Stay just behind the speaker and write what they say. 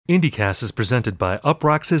IndieCast is presented by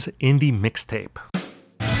Uproxx's Indie Mixtape.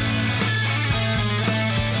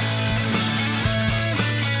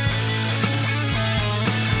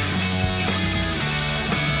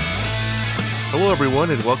 Hello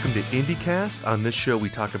everyone and welcome to IndieCast. On this show we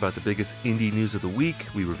talk about the biggest indie news of the week,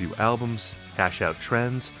 we review albums, hash out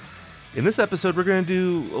trends. In this episode we're going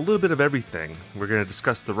to do a little bit of everything. We're going to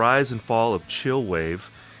discuss the rise and fall of Chillwave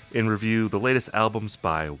and review the latest albums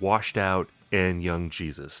by Washed Out and Young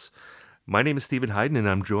Jesus. My name is Stephen Hayden and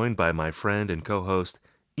I'm joined by my friend and co-host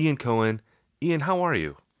Ian Cohen. Ian, how are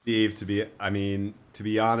you? Steve, to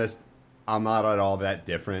be honest, I'm not at all that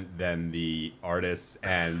different than the artists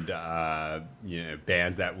and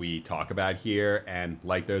bands that we talk about here. And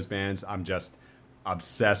like those bands, I'm just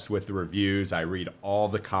obsessed with the reviews. I read all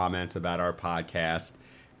the comments about our podcast.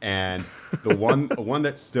 And the one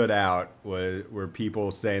that stood out were people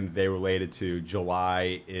saying that they related to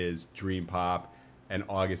July is Dream Pop and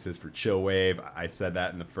August is for Chillwave. I said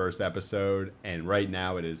that in the first episode. And right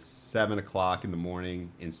now it is 7 o'clock in the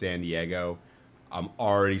morning in San Diego. I'm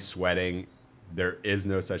already sweating. There is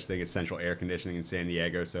no such thing as central air conditioning in San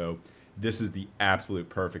Diego. So this is the absolute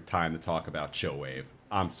perfect time to talk about Chillwave.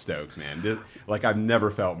 I'm stoked, man. I've never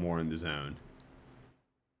felt more in the zone.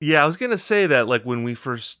 Yeah, I was going to say that when we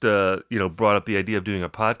first brought up the idea of doing a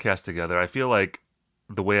podcast together, I feel like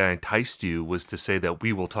the way I enticed you was to say that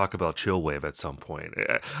we will talk about Chillwave at some point.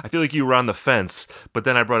 I feel like you were on the fence, but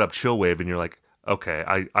then I brought up Chillwave and you're like,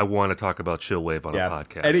 okay, I want to talk about Chillwave on a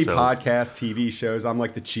podcast. Any podcast, TV shows, I'm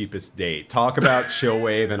like the cheapest date. Talk about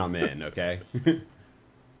Chillwave and I'm in, okay?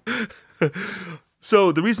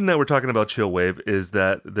 So the reason that we're talking about Chillwave is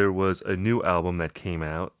that there was a new album that came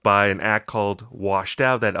out by an act called Washed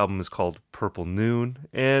Out. That album is called Purple Noon.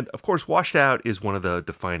 And of course, Washed Out is one of the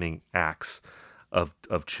defining acts of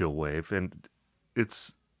Chillwave. And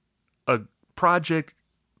it's a project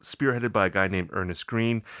spearheaded by a guy named Ernest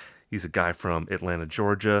Green. He's a guy from Atlanta,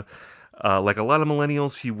 Georgia. Like a lot of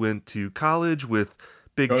millennials, he went to college with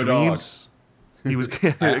big Go dreams. Dogs. He was.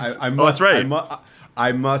 That's right.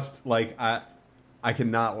 I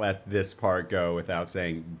cannot let this part go without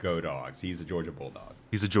saying go Dogs. He's a Georgia Bulldog.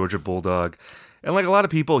 He's a Georgia Bulldog. And like a lot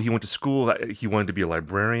of people, he went to school. He wanted to be a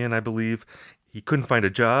librarian, I believe. He couldn't find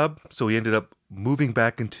a job, so he ended up moving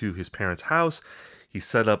back into his parents' house. He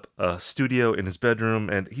set up a studio in his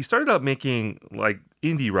bedroom, and he started out making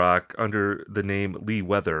indie rock under the name Lee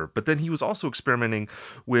Weather. But then he was also experimenting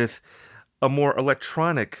with a more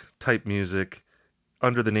electronic type music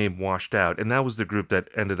under the name Washed Out. And that was the group that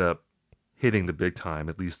ended up hitting the big time,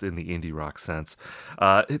 at least in the indie rock sense.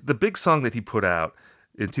 The big song that he put out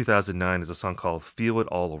in 2009 is a song called Feel It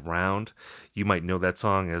All Around. You might know that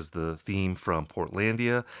song as the theme from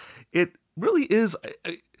Portlandia. It really is...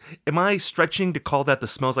 Am I stretching to call that the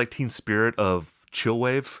Smells Like Teen Spirit of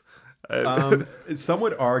Chillwave? Some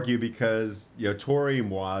would argue because Tori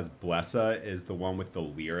Moi's Blessa is the one with the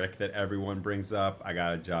lyric that everyone brings up. I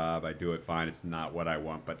got a job, I do it fine, it's not what I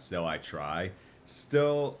want, but still I try.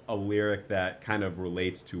 Still a lyric that kind of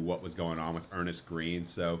relates to what was going on with Ernest Green.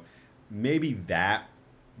 So maybe that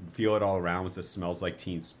Feel It All Around was the Smells Like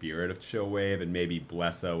Teen Spirit of Chillwave, and maybe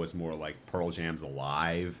Blessa was more like Pearl Jam's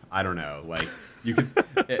Alive. I don't know. You could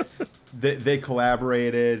they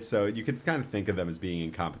collaborated, so you could kind of think of them as being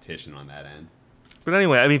in competition on that end. But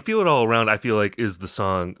anyway, Feel It All Around, I feel like is the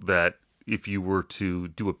song that if you were to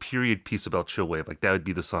do a period piece about Chillwave, that would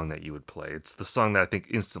be the song that you would play. It's the song that I think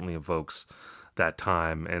instantly evokes that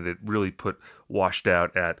time, and it really put Washed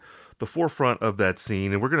Out at the forefront of that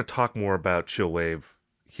scene. And we're going to talk more about Chillwave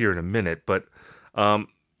here in a minute, but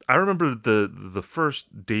I remember the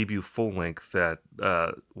first debut full length that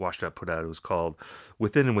Washed Out put out. It was called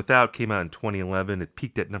Within and Without. Came out in 2011. It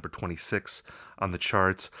peaked at number 26 on the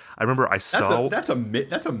charts. I remember I saw that's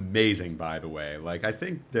amazing, by the way. I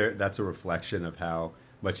think that's a reflection of how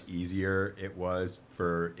much easier it was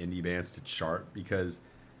for indie bands to chart, because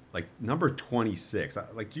number 26,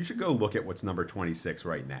 you should go look at what's number 26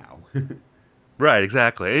 right now. Right,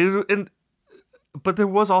 exactly. But there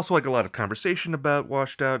was also a lot of conversation about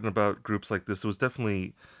Washed Out and about groups like this. It was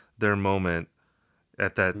definitely their moment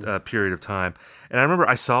at that period of time. And I remember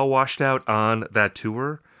I saw Washed Out on that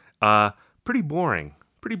tour. Pretty boring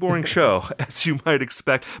show, as you might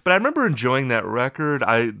expect. But I remember enjoying that record.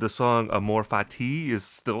 The song Amor Fati is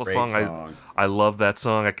still a song. I love that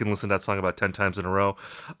song. I can listen to that song about 10 times in a row.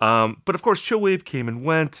 But of course, Chillwave came and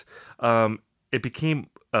went. It became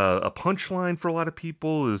a punchline for a lot of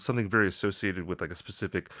people. It was something very associated with a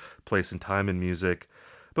specific place and time in music.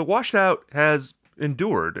 But Washed Out has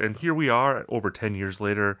endured, and here we are over 10 years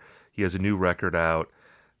later. He has a new record out.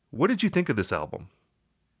 What did you think of this album?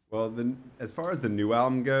 Well, as far as the new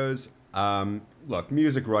album goes, look,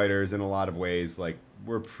 music writers in a lot of ways, like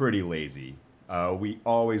we're pretty lazy. We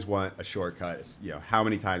always want a shortcut. You know, how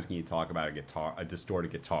many times can you talk about a guitar, a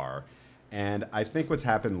distorted guitar? And I think what's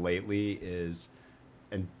happened lately is,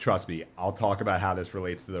 and trust me, I'll talk about how this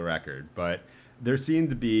relates to the record, but there seemed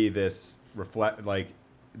to be this reflect like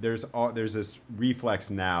there's this reflex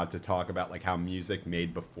now to talk about like how music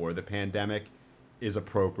made before the pandemic is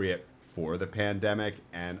appropriate for the pandemic.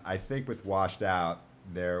 And I think with Washed Out,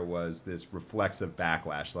 there was this reflexive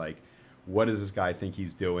backlash. Like, what does this guy think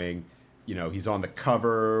he's doing? You know, he's on the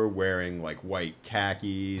cover wearing like white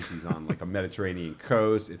khakis. He's on like a Mediterranean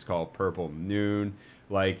coast. It's called Purple Noon.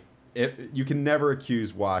 Like, you can never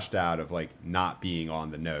accuse Washed Out of like not being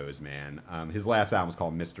on the nose, man. His last album was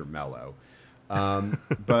called Mr. Mellow.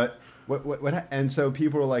 But and so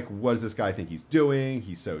people are like, what does this guy think he's doing?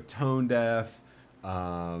 He's so tone deaf.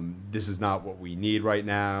 This is not what we need right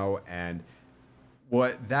now. And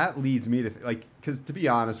what that leads me to like, because to be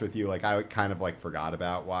honest with you, like I kind of like forgot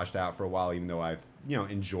about Washed Out for a while, even though I've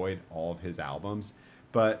enjoyed all of his albums.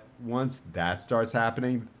 But once that starts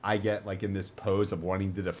happening, I get like in this pose of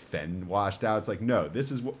wanting to defend Washed Out. It's like, no,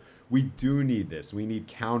 this is what we do need. This we need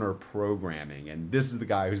counter programming, and this is the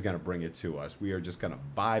guy who's going to bring it to us. We are just going to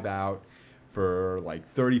vibe out for like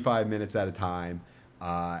 35 minutes at a time,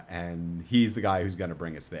 and he's the guy who's going to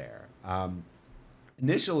bring us there.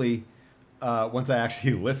 Initially, once I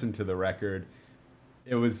actually listened to the record,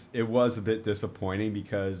 it was a bit disappointing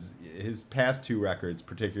because his past two records,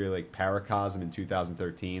 particularly like Paracosm in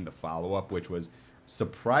 2013, the follow up, which was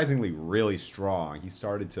surprisingly really strong.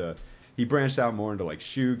 He branched out more into like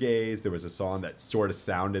shoegaze. There was a song that sort of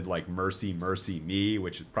sounded like Mercy Mercy Me,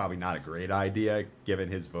 which is probably not a great idea given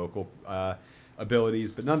his vocal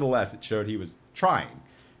abilities, but nonetheless it showed he was trying.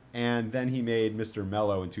 And then he made Mr.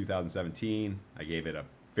 Mellow in 2017. I gave it a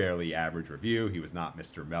fairly average review. He was not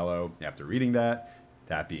Mr. Mellow after reading that.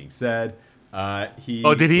 That being said, he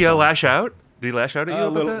Oh, did he lash out? Did he lash out at you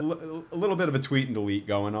about that? a little bit of a tweet and delete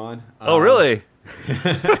going on. Oh, really?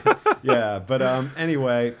 Yeah, but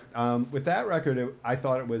anyway, with that record, I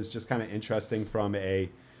thought it was just kind of interesting from a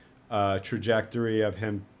trajectory of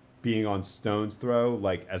him being on Stone's Throw,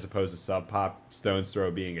 like as opposed to Sub Pop. Stone's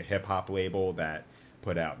Throw being a hip hop label that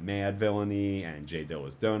put out Mad Villainy and J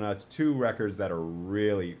Dilla's Donuts, two records that are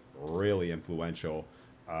really, really influential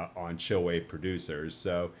on Chillwave producers.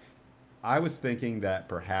 So I was thinking that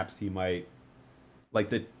perhaps he might like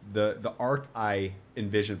the arc I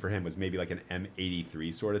envisioned for him was maybe like an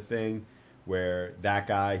M83 sort of thing, where that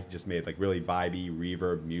guy just made like really vibey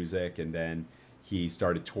reverb music, and then he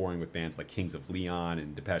started touring with bands like Kings of Leon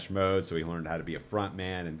and Depeche Mode, so he learned how to be a front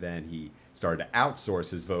man, and then he started to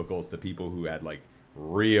outsource his vocals to people who had like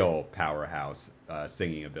real powerhouse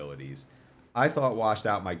singing abilities. I thought Washed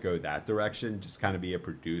Out might go that direction, just kind of be a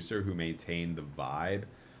producer who maintained the vibe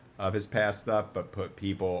of his past stuff, but put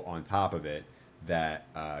people on top of it that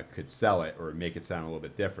could sell it or make it sound a little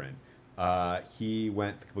bit different. He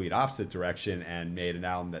went the complete opposite direction and made an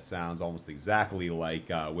album that sounds almost exactly like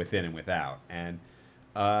Within and Without. And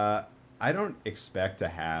I don't expect to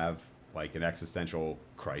have like an existential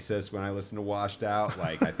crisis when I listen to Washed Out.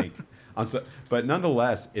 Like I think, but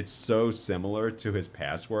nonetheless, it's so similar to his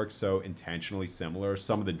past work, so intentionally similar.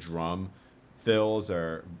 Some of the drum fills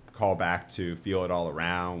are call back to Feel It All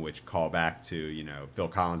Around, which call back to Phil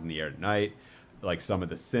Collins in The Air Tonight. Like some of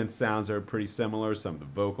the synth sounds are pretty similar. Some of the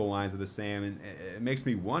vocal lines are the same, and it makes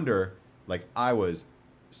me wonder. Like I was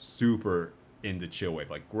super into Chillwave,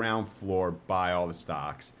 like ground floor, buy all the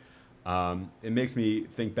stocks. It makes me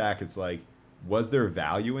think back. It's like, was there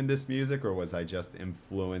value in this music, or was I just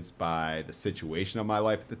influenced by the situation of my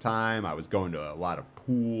life at the time? I was going to a lot of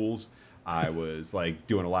pools. I was like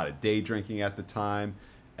doing a lot of day drinking at the time,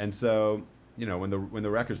 and so when the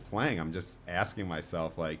record's playing, I'm just asking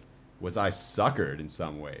myself like, was I suckered in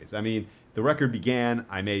some ways? I mean, the record began,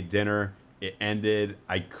 I made dinner, it ended,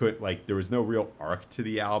 there was no real arc to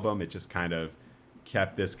the album. It just kind of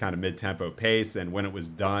kept this kind of mid-tempo pace, and when it was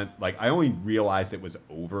done, like I only realized it was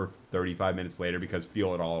over 35 minutes later because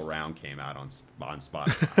Feel It All Around came out on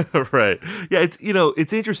Spotify. Right. Yeah,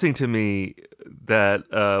 it's interesting to me that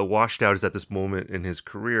Washed Out is at this moment in his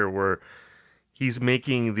career where he's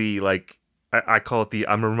making the like I call it the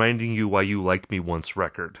I'm reminding you why you liked me once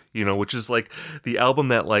record, which is like the album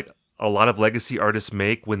that like a lot of legacy artists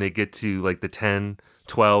make when they get to like the 10,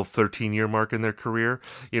 12, 13 year mark in their career,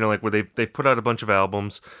 like where they've put out a bunch of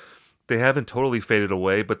albums. They haven't totally faded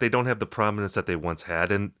away, but they don't have the prominence that they once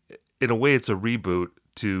had. And in a way, it's a reboot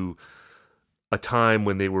to a time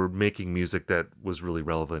when they were making music that was really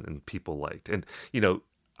relevant and people liked. And,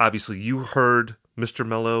 obviously you heard Mr.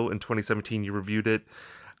 Mellow in 2017. You reviewed it.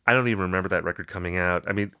 I don't even remember that record coming out.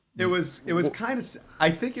 I mean, It was kind of, I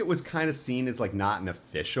think it was kind of seen as like not an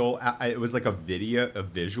official, it was like a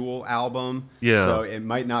visual album. yeah. So it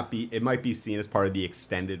might be seen as part of the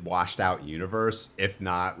extended Washed Out universe, if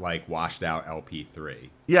not like Washed Out LP3.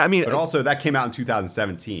 Yeah, I mean, But also that came out in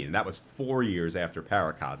 2017. That was 4 years after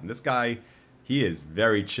Paracosm. This guy, he is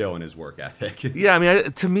very chill in his work ethic. yeah, I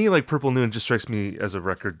mean, to me, like Purple Noon just strikes me as a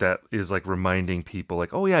record that is like reminding people,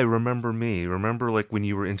 like, oh yeah, remember me, remember like when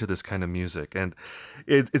you were into this kind of music, and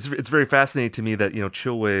it's very fascinating to me that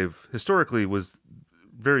Chillwave historically was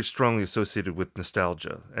very strongly associated with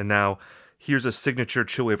nostalgia, and now here's a signature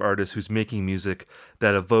Chillwave artist who's making music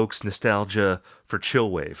that evokes nostalgia for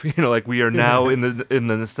Chillwave. Like we are now in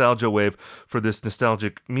the nostalgia wave for this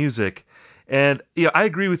nostalgic music, and I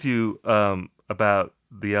agree with you about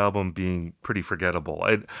the album being pretty forgettable.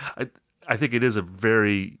 I think it is a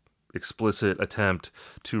very explicit attempt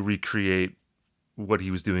to recreate what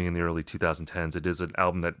he was doing in the early 2010s. It is an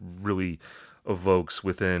album that really evokes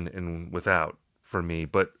within and without for me.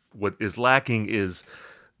 But what is lacking is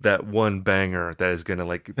that one banger that is going to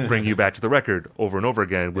like bring you back to the record over and over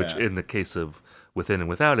again, which Yeah. in the case of Within and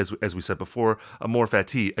Without, as we said before, Amor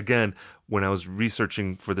Fati. Again, when I was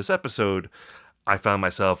researching for this episode, I found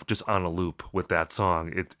myself just on a loop with that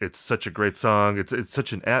song. It's such a great song. It's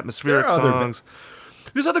such an atmospheric There are other songs.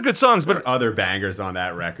 There's other good songs, There but are other bangers on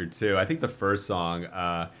that record too. I think the first song,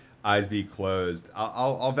 "Eyes Be Closed,"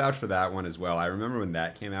 I'll vouch for that one as well. I remember when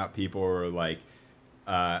that came out, people were like,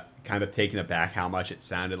 kind of taken aback how much it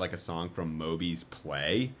sounded like a song from Moby's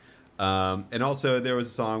Play. And also there was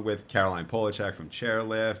a song with Caroline Polachek from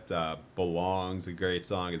Chairlift. "Belongs," a great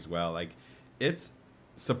song as well. Like it's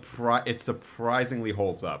it surprisingly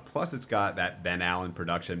holds up. Plus, it's got that Ben Allen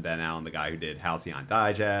production. Ben Allen, the guy who did Halcyon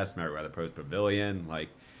Digest, Meriwether Post Pavilion. Like,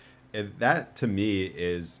 that to me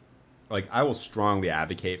is like I will strongly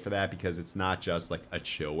advocate for that because it's not just like a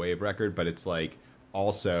Chillwave record, but it's like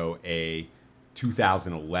also a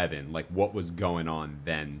 2011 like what was going on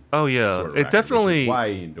then. oh yeah, Sort of it record, which is definitely why I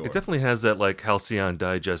endure. it definitely has that like Halcyon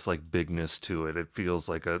Digest like bigness to it. It feels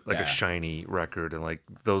like a Yeah. shiny record, and like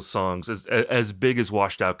those songs as big as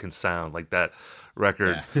Washed Out can sound, like that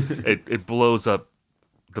record, Yeah. it blows up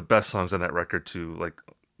the best songs on that record to like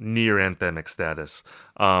near anthemic status.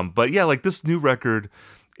 But yeah, like this new record,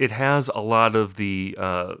 it has a lot of the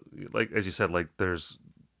like as you said, like there's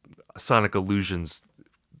sonic illusions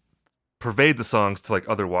pervade the songs to like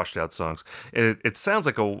other washed out songs. And it sounds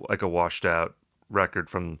like a washed out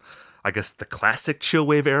record from I guess the classic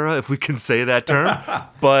chillwave era, if we can say that term. Yeah.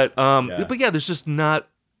 But yeah, there's just not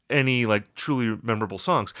any like truly memorable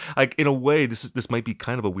songs. Like in a way, this might be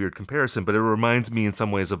kind of a weird comparison, but it reminds me in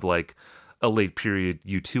some ways of like a late period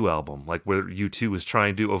U2 album, like where U2 was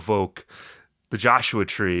trying to evoke the Joshua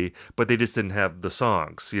Tree, but they just didn't have the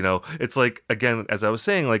songs. It's like, again, as I was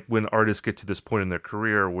saying, like when artists get to this point in their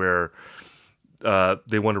career where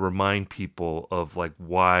they want to remind people of like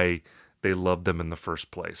why they loved them in the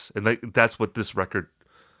first place, and like that's what this record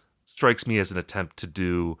strikes me as an attempt to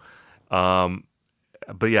do.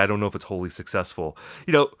 But yeah, I don't know if it's wholly successful.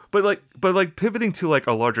 But like pivoting to like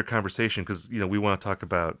a larger conversation, because we want to talk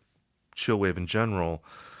about Chillwave in general.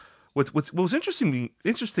 What was interesting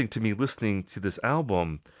to me listening to this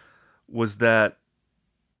album was that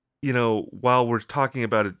while we're talking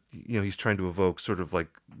about it, he's trying to evoke sort of like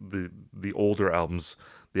the older albums,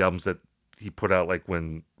 the albums that he put out like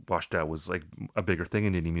when Washed Out was like a bigger thing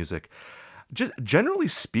in indie music. Just generally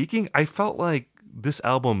speaking, I felt like this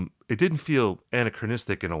album, it didn't feel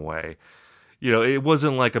anachronistic in a way. It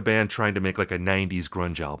wasn't like a band trying to make like a 90s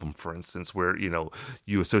grunge album, for instance, where,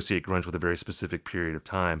 you associate grunge with a very specific period of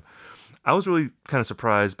time. I was really kind of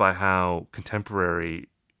surprised by how contemporary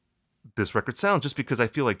this record sounds, just because I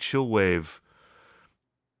feel like Chillwave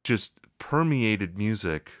just permeated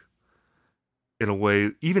music in a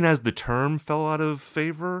way, even as the term fell out of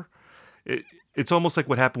favor. It's almost like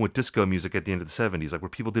what happened with disco music at the end of the 70s, like where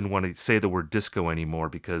people didn't want to say the word disco anymore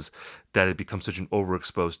because that had become such an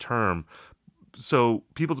overexposed term. So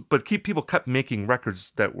people kept making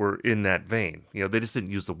records that were in that vein. They just didn't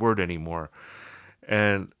use the word anymore.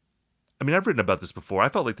 And I mean, I've written about this before. I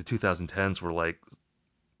felt like the 2010s were like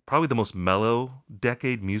probably the most mellow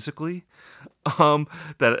decade musically that's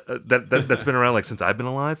been around like since I've been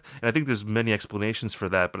alive. And I think there's many explanations for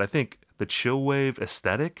that. But I think the Chillwave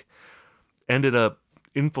aesthetic ended up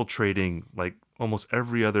infiltrating like almost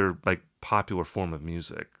every other like popular form of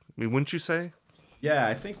music. I mean, wouldn't you say? Yeah,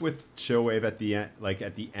 I think with Chillwave at the end, like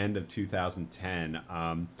at the end of 2010,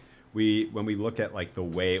 when we look at like the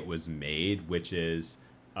way it was made, which is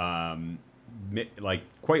like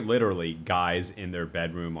quite literally guys in their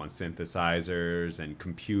bedroom on synthesizers and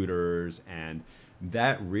computers, and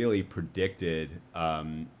that really predicted,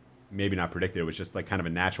 maybe not predicted, it was just like kind of a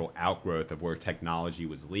natural outgrowth of where technology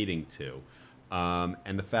was leading to.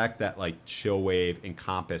 And the fact that like chillwave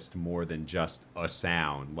encompassed more than just a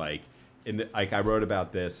sound, like like I wrote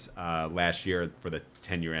about this last year for the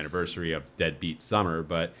 10-year anniversary of Deadbeat Summer,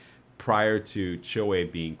 but prior to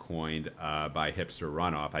chillwave being coined by Hipster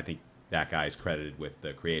Runoff, I think that guy is credited with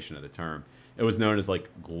the creation of the term. It was known as like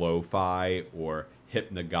glo-fi or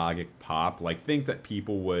hypnagogic pop, like things that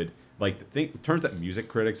people would like terms that music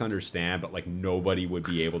critics understand, but like nobody would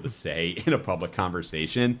be able to say in a public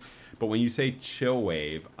conversation. But when you say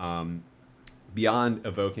chillwave, beyond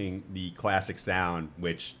evoking the classic sound,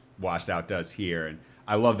 which Washed Out does here, and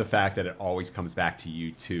I love the fact that it always comes back to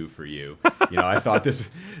you too for you. You know, I thought this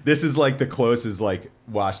is like the closest like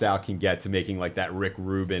Washed Out can get to making like that Rick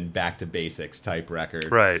Rubin back to basics type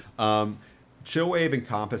record. Right. Chillwave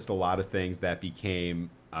encompassed a lot of things that became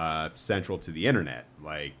central to the internet.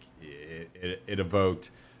 Like it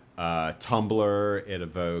evoked Tumblr, it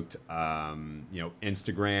evoked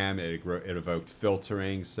Instagram, it evoked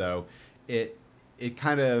filtering. So it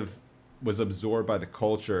kind of was absorbed by the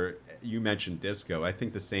culture. You mentioned disco. I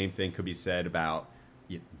think the same thing could be said about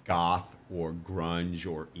goth or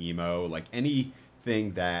grunge or emo, like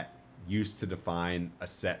anything that used to define a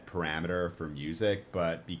set parameter for music,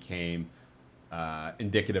 but became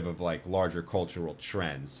indicative of like larger cultural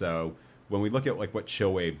trends. So when we look at like what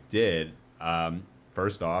chillwave did,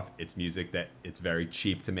 first off, it's music that it's very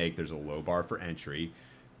cheap to make. There's a low bar for entry.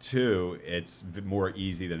 Two, it's more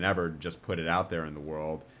easy than ever to just put it out there in the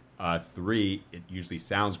world. Three, it usually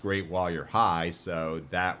sounds great while you're high, so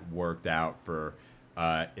that worked out for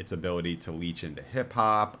its ability to leach into hip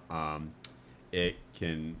hop. It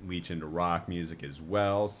can leach into rock music as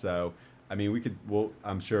well. So, I mean,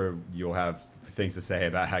 I'm sure you'll have things to say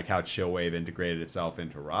about like how chillwave integrated itself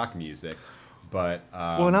into rock music. But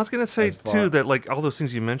well, and I was gonna say too that like all those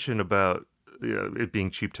things you mentioned about it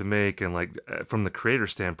being cheap to make and like from the creator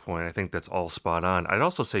standpoint, I think that's all spot on. I'd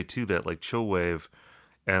also say too that like chillwave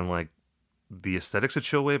and like the aesthetics of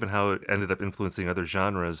chillwave and how it ended up influencing other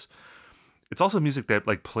genres. It's also music that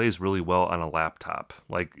like plays really well on a laptop,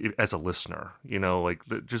 like as a listener. You know, like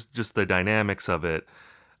just the dynamics of it.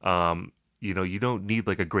 You don't need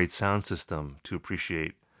like a great sound system to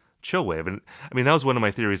appreciate chillwave. And I mean, that was one of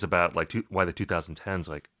my theories about like why the 2010s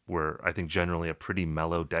like were, I think, generally a pretty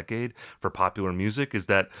mellow decade for popular music, is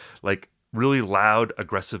that like really loud,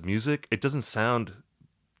 aggressive music, it doesn't sound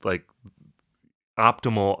like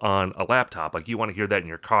optimal on a laptop. Like you want to hear that in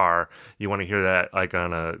your car, you want to hear that like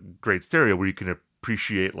on a great stereo where you can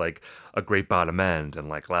appreciate like a great bottom end and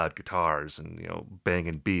like loud guitars and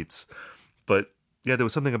banging beats. But yeah, there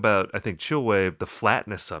was something about, I think, chillwave, the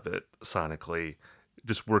flatness of it sonically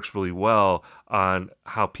just works really well on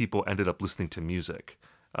how people ended up listening to music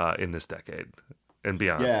in this decade and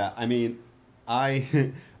beyond. Yeah, I mean,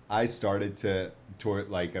 I I started to tour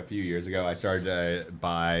like a few years ago. I started to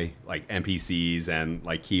buy like MPCs and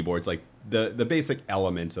like keyboards, like the basic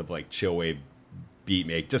elements of like chillwave beat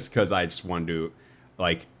make, just because I just wanted to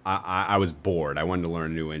like I was bored. I wanted to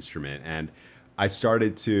learn a new instrument, and I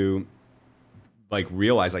started to like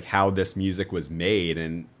realize like how this music was made.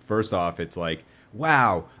 And first off, it's like,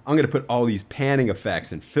 wow, I'm gonna put all these panning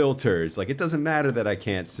effects and filters. Like it doesn't matter that I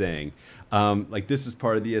can't sing. Like this is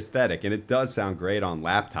part of the aesthetic, and it does sound great on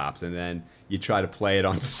laptops. And then you try to play it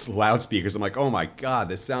on loudspeakers. I'm like, oh my god,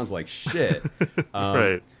 this sounds like shit.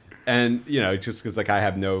 Right. And just because like I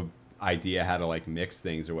have no idea how to like mix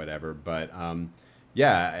things or whatever. But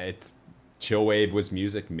yeah, it's chillwave was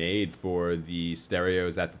music made for the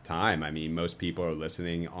stereos at the time. I mean, most people are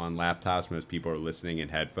listening on laptops. Most people are listening in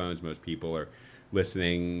headphones. Most people are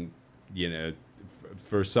listening,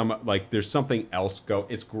 for some, like there's something else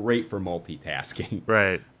it's great for multitasking.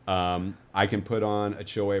 Right. I can put on a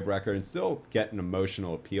chillwave record and still get an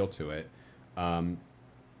emotional appeal to it.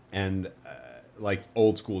 And like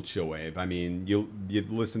old school chillwave, I mean, you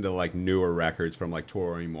listen to like newer records from like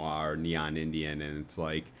Toro Noir or Neon Indian, and it's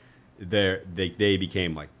like they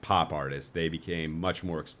became like pop artists. They became much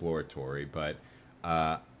more exploratory. But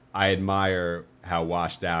I admire how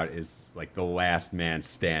Washed Out is like the last man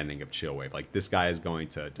standing of chillwave. Like this guy is going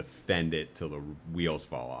to defend it till the wheels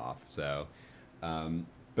fall off. So,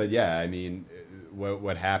 but yeah, I mean,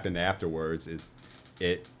 what happened afterwards is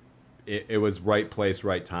it was right place,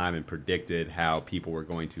 right time, and predicted how people were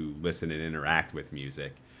going to listen and interact with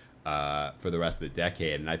music for the rest of the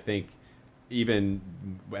decade. And I think even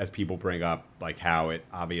as people bring up like how it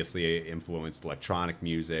obviously influenced electronic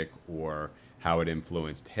music or how it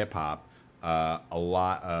influenced hip hop, a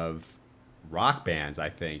lot of rock bands, I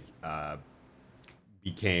think,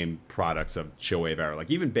 became products of chillwave era. Like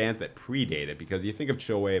even bands that predate it, because you think of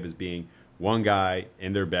chillwave as being one guy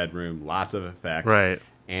in their bedroom, lots of effects, Right.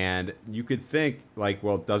 and you could think like,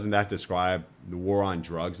 well, doesn't that describe the war on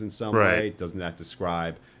drugs in some Right. way? Doesn't that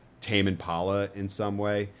describe Tame Impala in some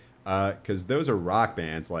way? Because those are rock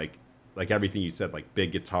bands, like everything you said, like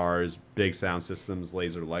big guitars, big sound systems,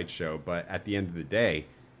 laser light show. But at the end of the day,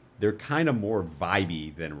 they're kind of more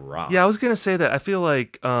vibey than Yeah, I rock. was gonna say that. I feel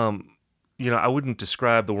like, I wouldn't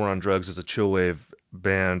describe the War on Drugs as a chillwave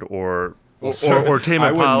band or Well, or Tame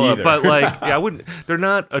I wouldn't Impala, but like, either. yeah, I wouldn't. They're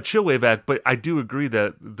not a chillwave act, but I do agree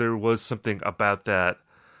that there was something about that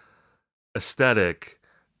aesthetic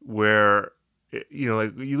where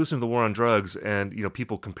like you listen to the War on Drugs and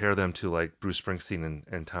people compare them to like Bruce Springsteen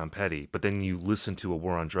and Tom Petty, but then you listen to a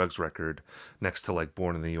War on Drugs record next to like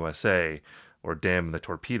Born in the USA or Damn and the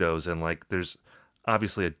Torpedoes, and like there's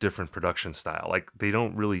obviously a different production style. Like they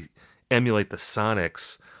don't really emulate the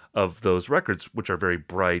sonics of those records, which are very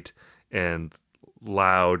bright and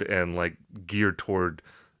loud and like geared toward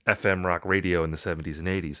FM rock radio in the 70s and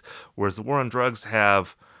 80s, whereas the War on Drugs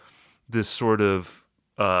have this sort of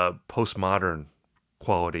postmodern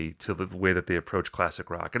quality to the way that they approach classic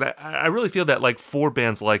rock. And I really feel that like for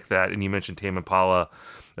bands like that, and you mentioned Tame Impala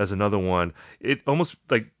as another one, it almost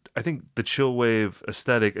like, I think the chillwave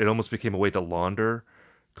aesthetic, it almost became a way to launder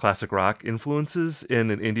classic rock influences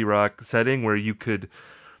in an indie rock setting where you could,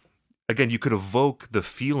 again, you could evoke the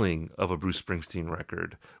feeling of a Bruce Springsteen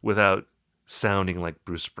record without sounding like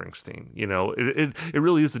Bruce Springsteen. It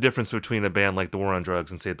really is the difference between a band like the War on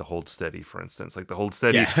Drugs and say the Hold Steady, for instance. Like the Hold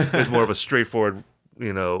Steady is more of a straightforward,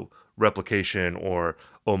 replication or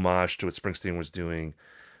homage to what Springsteen was doing,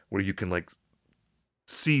 where you can like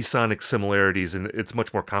see sonic similarities and it's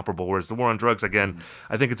much more comparable. Whereas the War on Drugs, again,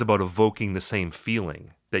 I think it's about evoking the same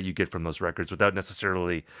feeling that you get from those records without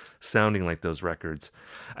necessarily sounding like those records.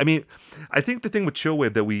 I mean, I think the thing with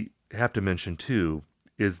Chillwave that we have to mention too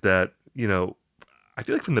is that, I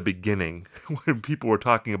feel like from the beginning, when people were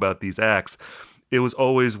talking about these acts, it was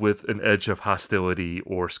always with an edge of hostility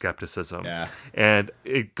or skepticism. Yeah. And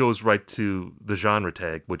it goes right to the genre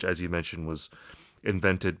tag, which, as you mentioned, was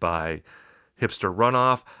invented by Hipster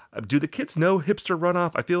Runoff. Do the kids know Hipster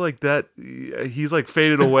Runoff? I feel like that he's like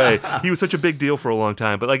faded away. He was such a big deal for a long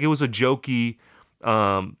time, but like it was a jokey,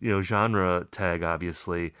 genre tag,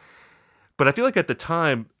 obviously. But I feel like at the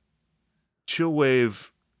time, Chillwave,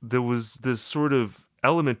 there was this sort of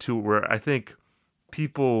element to it where I think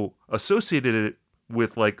people associated it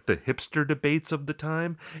with like the hipster debates of the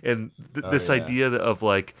time and Oh this yeah. idea of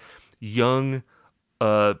like young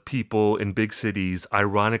people in big cities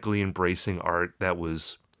ironically embracing art that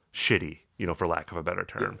was shitty, for lack of a better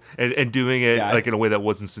term, and doing it Yeah. like in a way that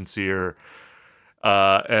wasn't sincere.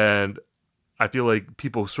 And I feel like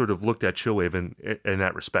people sort of looked at Chillwave in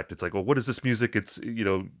that respect. It's like, well, what is this music? It's,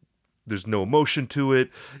 there's no emotion to it.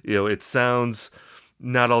 It sounds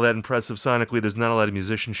not all that impressive sonically. There's not a lot of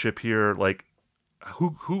musicianship here. Like,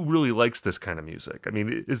 who really likes this kind of music? I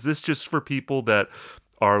mean, is this just for people that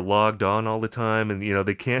are logged on all the time and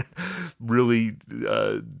they can't really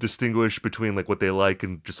distinguish between like what they like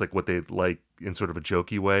and just like what they like in sort of a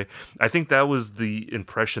jokey way? I think that was the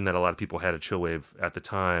impression that a lot of people had of Chillwave at the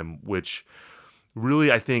time, which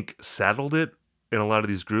really I think saddled it in a lot of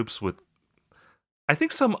these groups with, I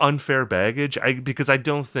think, some unfair baggage. Because I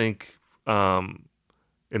don't think,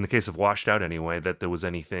 in the case of Washed Out anyway, that there was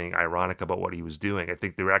anything ironic about what he was doing. I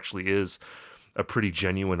think there actually is a pretty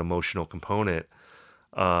genuine emotional component,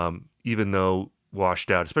 even though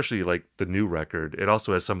Washed Out, especially like the new record, it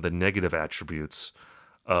also has some of the negative attributes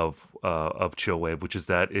of Chillwave, which is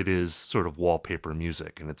that it is sort of wallpaper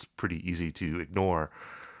music and it's pretty easy to ignore.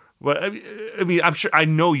 But I mean, I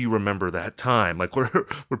know you remember that time, like where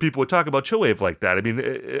people would talk about Chillwave like that. I mean,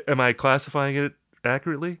 am I classifying it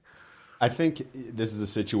accurately? I think this is a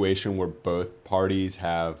situation where both parties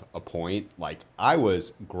have a point. Like I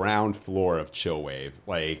was ground floor of Chillwave.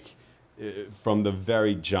 Like from the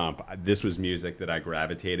very jump, this was music that I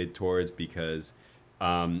gravitated towards because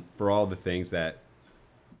for all the things that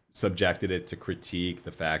subjected it to critique,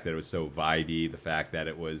 the fact that it was so vibey, the fact that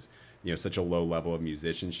it was such a low level of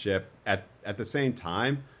musicianship. At the same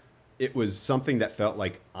time, it was something that felt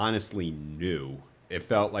like honestly new. It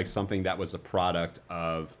felt like something that was a product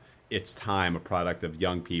of its time, a product of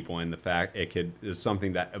young people, and the fact it was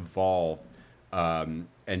something that evolved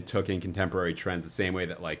and took in contemporary trends the same way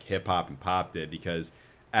that like hip hop and pop did. Because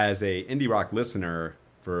as a indie rock listener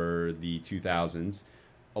for the 2000s,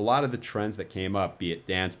 a lot of the trends that came up, be it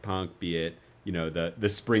dance punk, be it the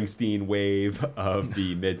Springsteen wave of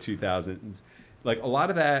the mid 2000s. Like a lot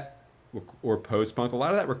of that, or post punk, a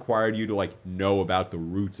lot of that required you to like know about the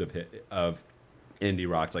roots of indie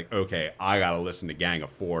rock. It's like, okay, I gotta listen to Gang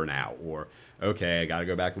of Four now, or okay, I gotta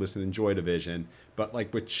go back and listen to Joy Division. But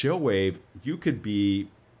like with Chillwave, you could be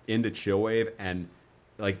into Chillwave and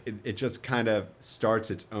like it just kind of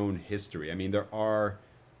starts its own history. I mean, there are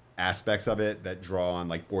aspects of it that draw on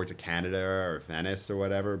like Boards of Canada or Venice or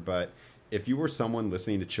whatever, but if you were someone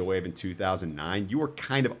listening to Chillwave in 2009, you were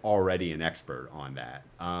kind of already an expert on that.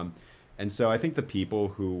 And so I think the people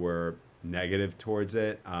who were negative towards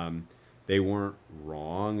it, they weren't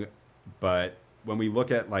wrong, but when we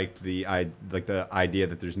look at like the idea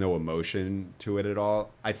that there's no emotion to it at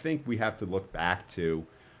all, I think we have to look back to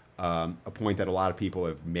a point that a lot of people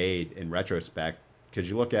have made in retrospect. Because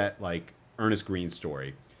you look at like Ernest Green's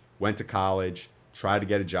story, went to college, tried to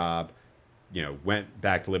get a job, went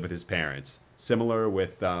back to live with his parents. Similar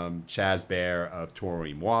with Chaz Bear of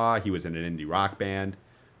Touring Moi, he was in an indie rock band.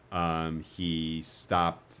 He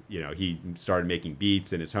stopped, he started making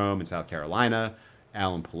beats in his home in South Carolina.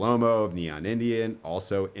 Alan Palomo of Neon Indian,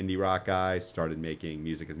 also indie rock guy, started making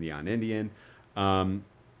music as Neon Indian.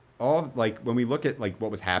 All like when we look at like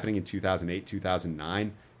what was happening in 2008,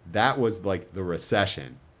 2009, that was like the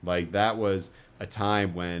recession. Like that was a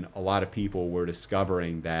time when a lot of people were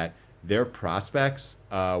discovering that their prospects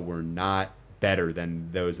were not better than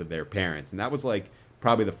those of their parents. And that was like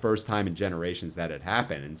probably the first time in generations that had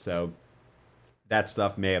happened. And so that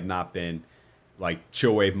stuff may have not been like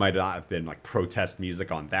Chillwave might not have been like protest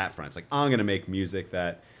music on that front. It's like, I'm going to make music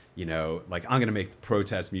that, like I'm going to make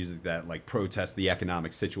protest music that like protests the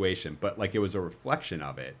economic situation. But like it was a reflection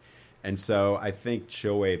of it. And so I think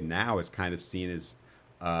Chillwave now is kind of seen as,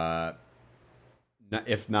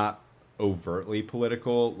 if not overtly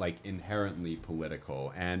political, like inherently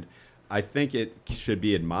political. And I think it should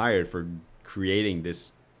be admired for creating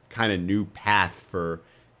this kind of new path for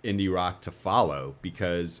indie rock to follow,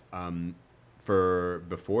 because for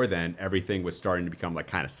before then, everything was starting to become like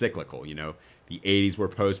kind of cyclical. The 80s were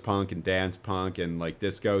post-punk and dance punk and like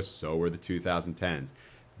disco, so were the 2010s.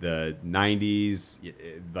 The 90s,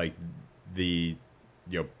 like the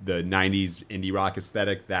 90s indie rock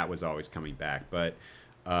aesthetic, that was always coming back. But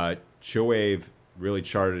Chillwave really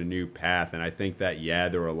charted a new path, and I think that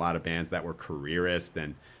there were a lot of bands that were careerist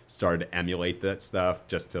and started to emulate that stuff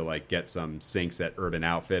just to like get some syncs at Urban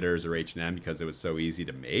Outfitters or H&M because it was so easy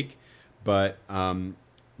to make. But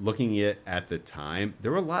looking at the time,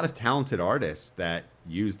 there were a lot of talented artists that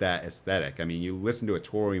used that aesthetic. I mean, you listen to a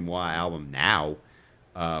Touring Moi album now,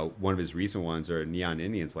 one of his recent ones, or Neon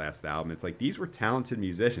Indian's last album, it's like these were talented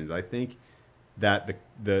musicians. I think that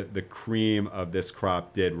the cream of this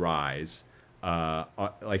crop did rise.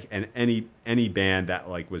 Like, and any band that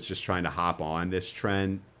like was just trying to hop on this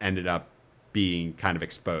trend ended up being kind of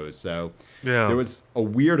exposed. So there was a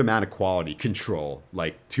weird amount of quality control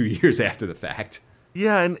like 2 years after the fact.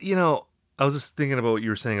 Yeah, and I was just thinking about what you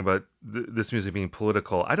were saying about this music being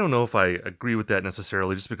political. I don't know if I agree with that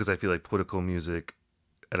necessarily, just because I feel like political music,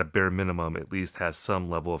 at a bare minimum, at least has some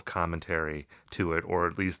level of commentary to it, or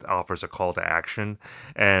at least offers a call to action.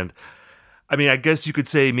 And I mean, I guess you could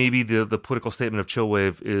say maybe the political statement of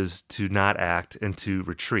Chillwave is to not act and to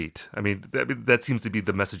retreat. I mean, that seems to be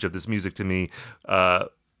the message of this music to me,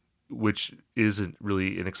 which isn't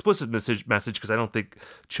really an explicit message because I don't think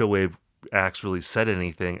Chillwave acts really said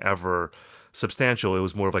anything ever substantial. It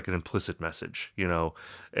was more of like an implicit message,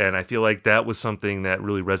 and I feel like that was something that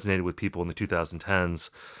really resonated with people in the 2010s.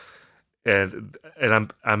 And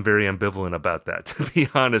I'm very ambivalent about that, to be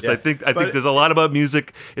honest. Yeah, I think there's a lot about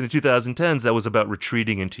music in the 2010s that was about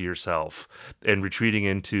retreating into yourself and retreating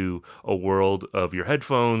into a world of your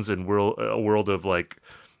headphones and a world of like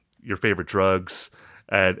your favorite drugs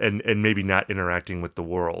and maybe not interacting with the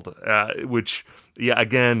world. Which,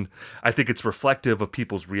 again, I think it's reflective of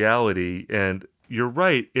people's reality. And you're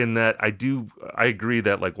right in that I agree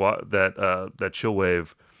that like that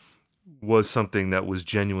Chillwave was something that was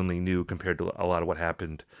genuinely new compared to a lot of what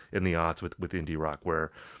happened in the aughts with indie rock,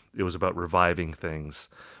 where it was about reviving things.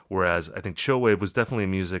 Whereas I think Chillwave was definitely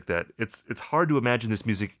music that it's hard to imagine this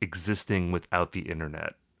music existing without the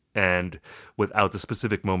internet and without the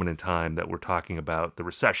specific moment in time that we're talking about, the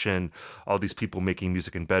recession, all these people making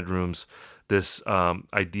music in bedrooms, this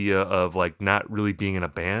idea of like not really being in a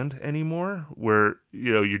band anymore, where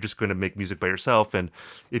you're just going to make music by yourself, and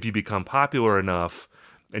if you become popular enough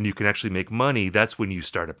and you can actually make money, that's when you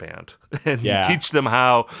start a band. And you teach them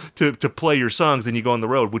how to play your songs, and you go on the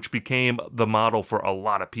road, which became the model for a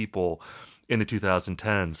lot of people in the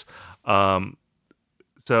 2010s.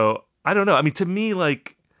 So I don't know. I mean, to me,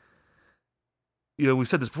 like, we've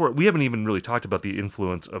said this before. We haven't even really talked about the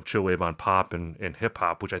influence of Chillwave on pop and hip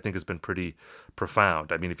hop, which I think has been pretty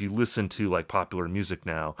profound. I mean, if you listen to like popular music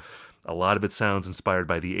now, a lot of it sounds inspired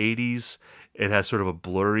by the '80s. It has sort of a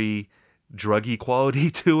blurry, druggy quality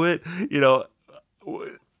to it.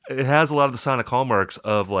 It has a lot of the sonic hallmarks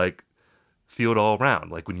of like Feel It All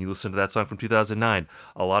Around. Like when you listen to that song from 2009,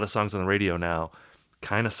 a lot of songs on the radio now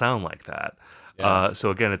kind of sound like that. Yeah. So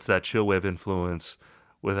again, it's that Chillwave influence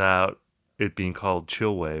without it being called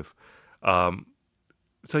Chillwave.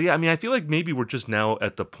 So yeah, I mean, I feel like maybe we're just now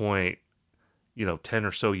at the point, 10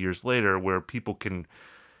 or so years later, where people can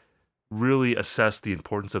really assess the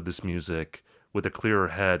importance of this music with a clearer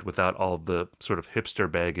head without all of the sort of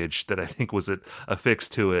hipster baggage that I think was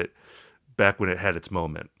affixed to it back when it had its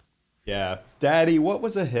moment. Yeah. Daddy, what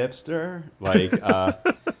was a hipster? Like,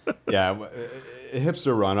 yeah,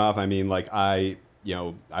 hipster runoff. I mean, like I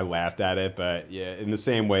laughed at it, but yeah, in the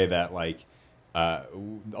same way that like a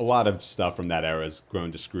lot of stuff from that era has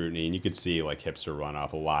grown to scrutiny, and you could see like hipster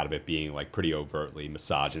runoff, a lot of it being like pretty overtly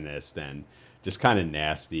misogynist and just kind of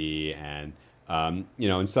nasty. And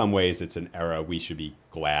in some ways, it's an era we should be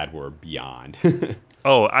glad we're beyond.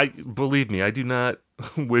 Oh, I believe me, I do not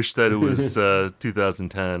wish that it was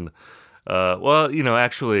 2010.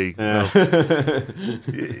 Actually, there's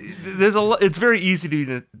a lot. It's very easy to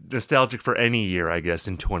be nostalgic for any year, I guess,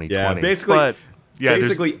 in 2020. Yeah, basically. But, yeah,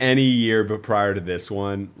 basically any year but prior to this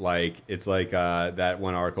one, like it's like that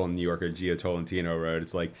one article in New Yorker Gio Tolentino wrote.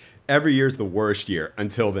 It's like every year's the worst year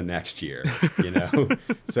until the next year,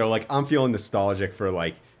 So like I'm feeling nostalgic for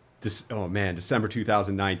like this. Oh man, December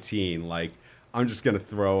 2019. Like I'm just gonna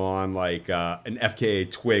throw on like an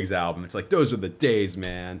FKA Twigs album. It's like those were the days,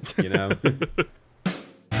 man.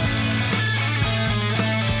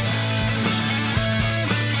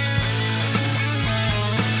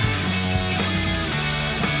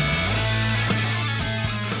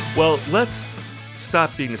 Well, let's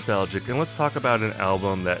stop being nostalgic and let's talk about an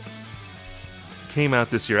album that came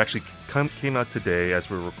out this year. Actually, came out today as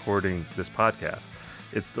we're recording this podcast.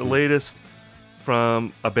 It's the latest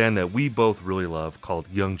from a band that we both really love called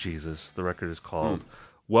Young Jesus. The record is called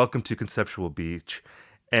Welcome to Conceptual Beach.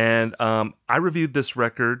 And I reviewed this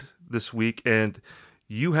record this week, and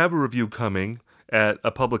you have a review coming at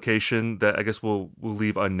a publication that I guess we'll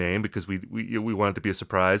leave unnamed because we want it to be a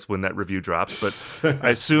surprise when that review drops. But I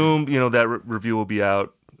assume that review will be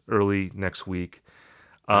out early next week.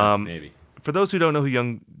 Maybe. For those who don't know who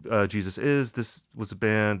Young Jesus is, this is a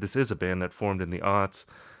band that formed in the aughts.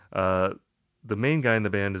 The main guy in the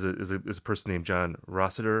band is a person named John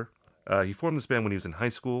Rossiter. He formed this band when he was in high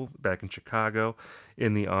school back in Chicago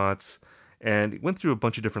in the aughts, and went through a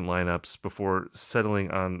bunch of different lineups before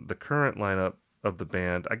settling on the current lineup of the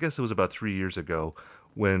band. I guess it was about 3 years ago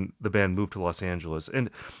when the band moved to Los Angeles. And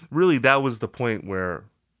really that was the point where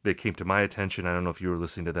they came to my attention. I don't know if you were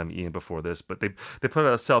listening to them, Ian, before this, but they put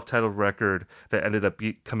out a self-titled record that ended up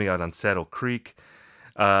coming out on Saddle Creek.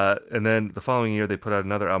 And then the following year, they put out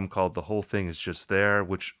another album called The Whole Thing Is Just There,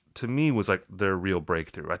 which to me was like their real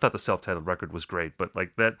breakthrough. I thought the self-titled record was great, but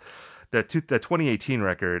like that 2018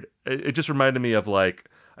 record, it just reminded me of like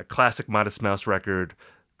a classic Modest Mouse record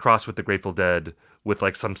crossed with the Grateful Dead with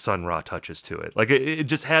like some Sun Ra touches to it. Like it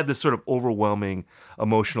just had this sort of overwhelming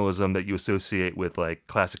emotionalism that you associate with like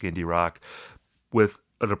classic indie rock, with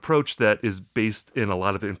an approach that is based in a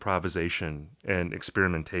lot of improvisation and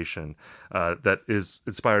experimentation that is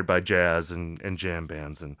inspired by jazz and jam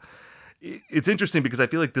bands. And it's interesting because I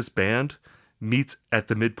feel like this band meets at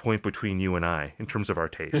the midpoint between you and I in terms of our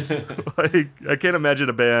tastes. Like I can't imagine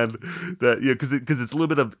a band that, because it's a little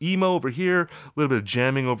bit of emo over here, a little bit of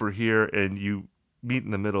jamming over here, and you meet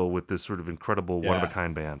in the middle with this sort of incredible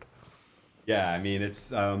one-of-a-kind band. Yeah, I mean,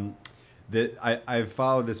 it's I've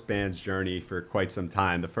followed this band's journey for quite some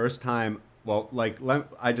time. The first time,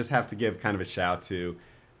 I just have to give kind of a shout to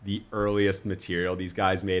the earliest material these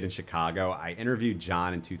guys made in Chicago. I interviewed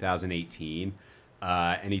John in 2018.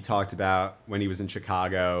 And he talked about when he was in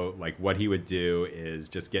Chicago, like what he would do is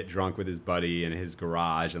just get drunk with his buddy in his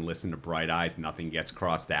garage and listen to Bright Eyes, Nothing Gets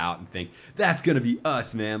Crossed Out, and think, that's going to be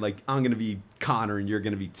us, man. Like, I'm going to be Connor and you're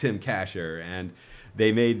going to be Tim Kasher. And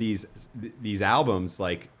they made these albums,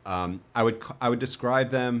 like, I would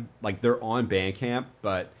describe them like they're on Bandcamp,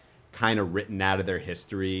 but kind of written out of their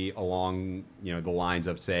history along, the lines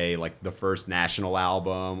of, say, like the first National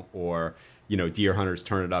album, or Deer Hunter's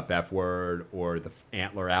Turn It Up F Word, or the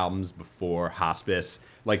Antler albums before Hospice.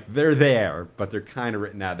 Like, they're there, but they're kind of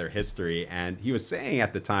written out of their history. And he was saying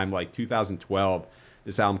at the time, like 2012,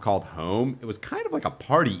 this album called Home, it was kind of like a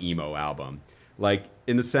party emo album. like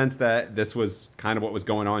in the sense that this was kind of what was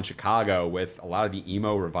going on in Chicago with a lot of the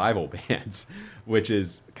emo revival bands, which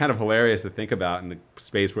is kind of hilarious to think about in the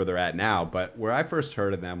space where they're at now. But where I first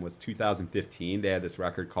heard of them was 2015. They had this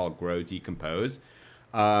record called Grow Decompose.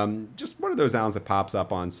 Just one of those albums that pops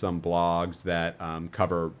up on some blogs that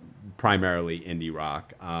cover primarily indie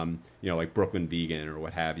rock, like Brooklyn Vegan or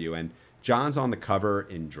what have you. And John's on the cover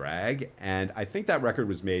in drag, and I think that record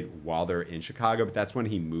was made while they're in Chicago, but that's when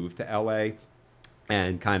he moved to LA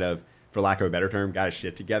and kind of, for lack of a better term, got his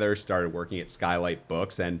shit together, started working at Skylight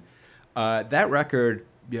Books. And that record,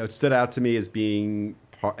 it stood out to me as being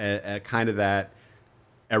kind of that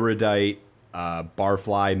erudite,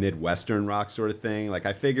 barfly Midwestern rock sort of thing. Like,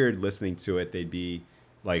 I figured listening to it, they'd be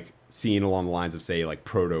like seen along the lines of, say, like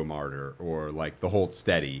Proto Martyr or like The Hold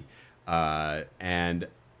Steady. And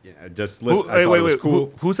just listen. I thought it was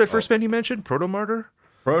cool. Who's that first band you mentioned? Proto Martyr?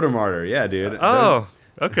 Proto Martyr, yeah, dude.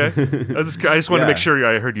 Okay. I just wanted to make sure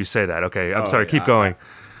I heard you say that. Okay, I'm sorry. Keep going.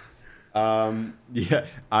 Yeah,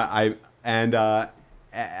 I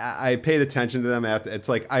paid attention to them after. It's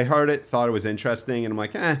like I heard it, thought it was interesting, and I'm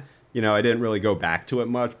like, I didn't really go back to it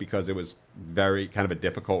much because it was very kind of a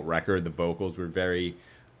difficult record. The vocals were very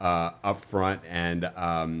upfront and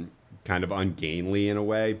kind of ungainly in a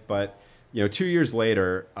way. But 2 years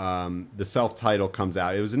later, the self-titled comes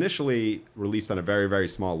out. It was initially released on a very, very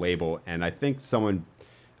small label, and I think someone,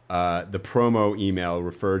 the promo email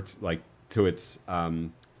referred to its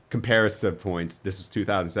comparison points. This was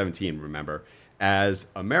 2017, remember, as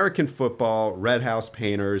American Football, Red House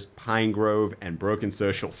Painters, Pine Grove, and Broken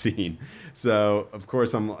Social Scene. So, of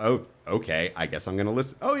course, okay, I guess I'm going to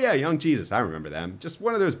listen. Oh, yeah, Young Jesus, I remember them. Just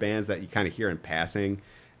one of those bands that you kind of hear in passing.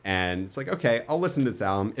 And it's like, okay, I'll listen to this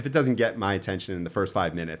album. If it doesn't get my attention in the first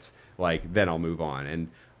 5 minutes, then I'll move on.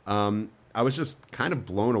 And I was just kind of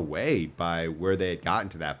blown away by where they had gotten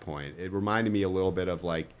to that point. It reminded me a little bit of,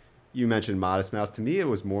 like, you mentioned Modest Mouse. To me, it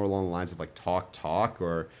was more along the lines of, like, Talk Talk,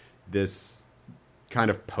 or this kind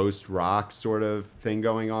of post-rock sort of thing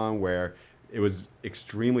going on where it was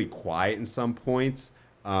extremely quiet in some points,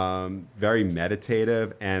 very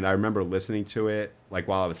meditative. And I remember listening to it, like,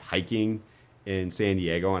 while I was hiking in San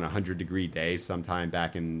Diego on a 100-degree day sometime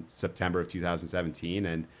back in September of 2017.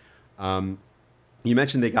 And you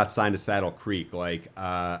mentioned they got signed to Saddle Creek. Like,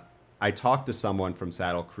 I talked to someone from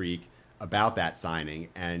Saddle Creek about that signing,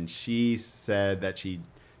 and she said that she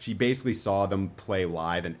basically saw them play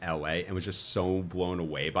live in LA and was just so blown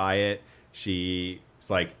away by it. She's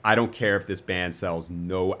like, I don't care if this band sells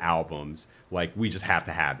no albums. Like, we just have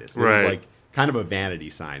to have this. It was like kind of a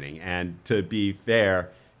vanity signing. And to be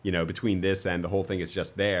fair, between this and The Whole Thing Is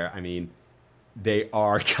Just There, I mean, they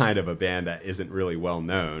are kind of a band that isn't really well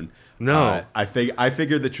known. No. I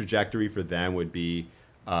figured the trajectory for them would be,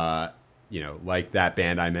 like that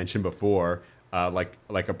band I mentioned before, like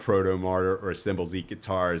a Proto Martyr or a Cymbals Eat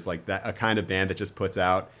Guitars, like that, a kind of band that just puts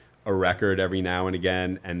out a record every now and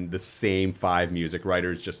again, and the same 5 music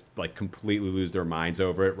writers just like completely lose their minds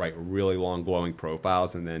over it, write really long glowing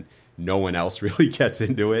profiles, and then no one else really gets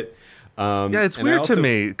into it. Yeah, it's weird to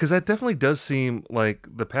me because that definitely does seem like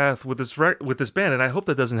the path with this band, and I hope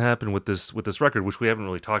that doesn't happen with this record, which we haven't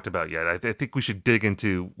really talked about yet. I think we should dig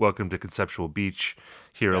into Welcome to Conceptual Beach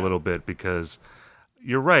here a little bit, because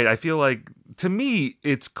you're right. I feel like, to me,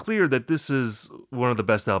 it's clear that this is one of the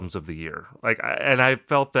best albums of the year. And I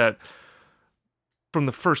felt that from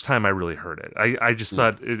the first time I really heard it. I just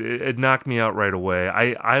thought it knocked me out right away.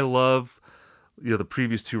 I love the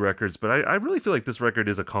previous 2 records, but I really feel like this record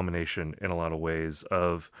is a culmination in a lot of ways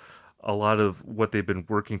of a lot of what they've been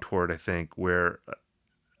working toward, I think, where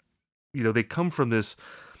they come from this,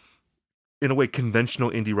 in a way, conventional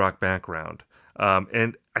indie rock background,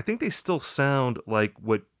 and I think they still sound like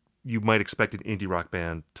what you might expect an indie rock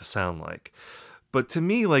band to sound like. But to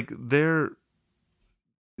me, like, their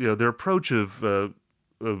approach of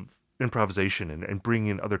improvisation and bringing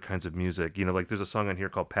in other kinds of music, like there's a song on here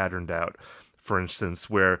called Patterned Out, for instance,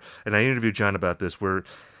 and I interviewed John about this, where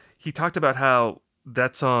he talked about how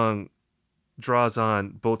that song draws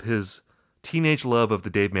on both his teenage love of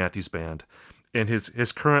the Dave Matthews Band and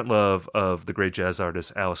his current love of the great jazz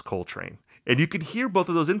artist Alice Coltrane. And you could hear both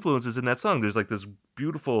of those influences in that song. There's like this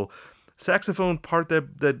beautiful saxophone part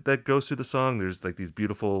that goes through the song. There's like these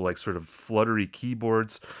beautiful, like, sort of fluttery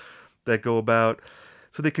keyboards that go about.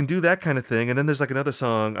 So they can do that kind of thing. And then there's like another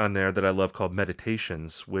song on there that I love called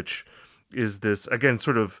Meditations, which is this, again,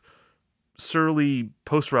 sort of surly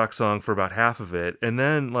post-rock song for about half of it. And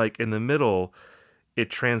then, like, in the middle, it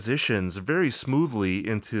transitions very smoothly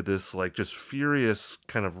into this, like, just furious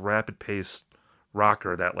kind of rapid-paced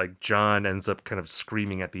rocker that, like, John ends up kind of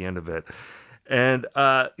screaming at the end of it. And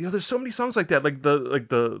there's so many songs like that, like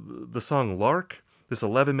the song Lark, this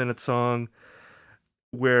 11-minute song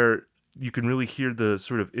where you can really hear the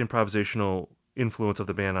sort of improvisational influence of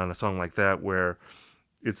the band on a song like that, where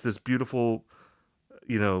it's this beautiful,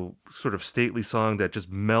 sort of stately song that just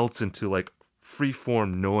melts into like free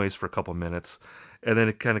form noise for a couple minutes, and then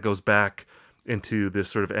it kind of goes back into this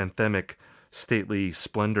sort of anthemic, stately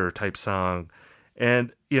splendor type song.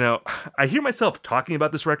 And I hear myself talking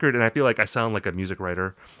about this record, and I feel like I sound like a music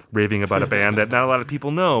writer raving about a band that not a lot of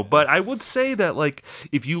people know. But I would say that, like,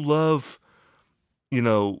 if you love,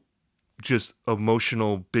 just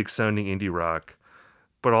emotional, big sounding indie rock,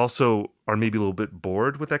 but also are maybe a little bit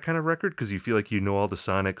bored with that kind of record because you feel like you know all the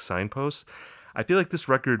sonic signposts, I feel like this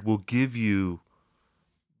record will give you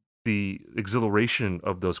the exhilaration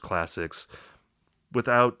of those classics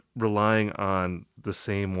without relying on the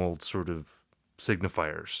same old sort of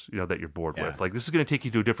signifiers, that you're bored with. Like, this is going to take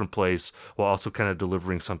you to a different place while also kind of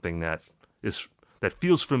delivering something that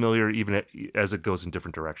feels familiar even as it goes in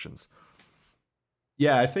different directions.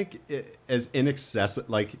 Yeah, I think as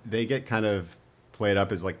inaccessible, like they get kind of played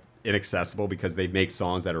up as like inaccessible because they make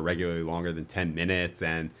songs that are regularly longer than 10 minutes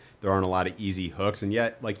and there aren't a lot of easy hooks. And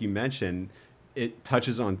yet, like you mentioned, it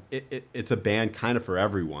touches on it's a band kind of for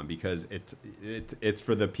everyone because it's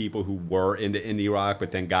for the people who were into indie rock but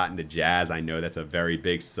then got into jazz. I know that's a very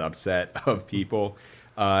big subset of people.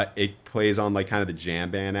 It plays on like kind of the jam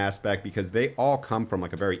band aspect because they all come from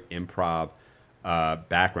like a very improv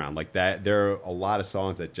background like that. There are a lot of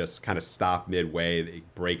songs that just kind of stop midway,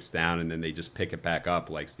 it breaks down, and then they just pick it back up,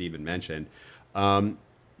 like Steven mentioned. But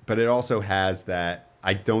it also has that.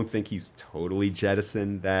 I don't think he's totally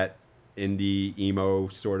jettisoned that indie emo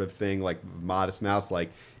sort of thing, like Modest Mouse.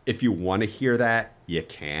 Like, if you want to hear that, you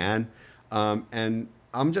can. And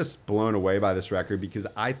I'm just blown away by this record because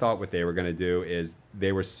I thought what they were going to do is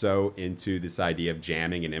they were so into this idea of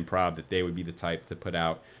jamming and improv that they would be the type to put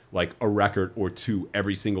out like a record or two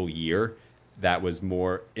every single year that was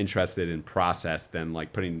more interested in process than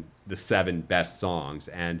like putting the 7 best songs.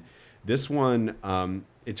 And this one,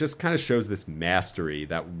 it just kind of shows this mastery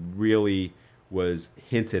that really was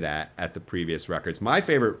hinted at the previous records. My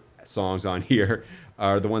favorite songs on here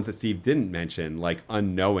are the ones that Steve didn't mention, like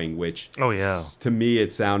Unknowing, which to me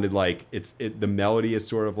it sounded like the melody is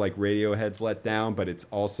sort of like Radiohead's Let Down, but it's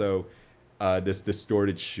also this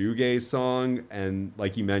distorted shoegaze song. And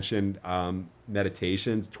like you mentioned,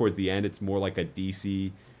 Meditations, towards the end, it's more like a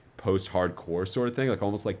DC post-hardcore sort of thing, like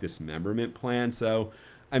almost like Dismemberment Plan. So,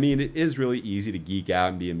 I mean, it is really easy to geek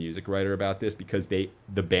out and be a music writer about this because the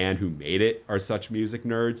band who made it are such music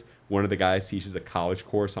nerds. One of the guys teaches a college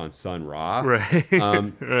course on Sun Ra. Right.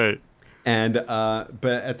 Right. And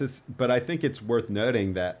but I think it's worth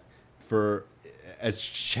noting that for as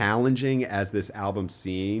challenging as this album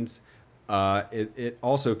seems, it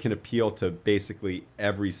also can appeal to basically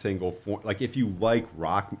every single form. Like, if you like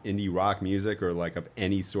indie rock music or like of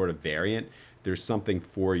any sort of variant, there's something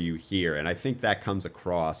for you here. And I think that comes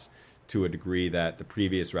across to a degree that the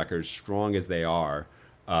previous records, strong as they are,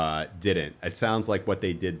 didn't. It sounds like what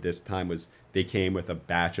they did this time was they came with a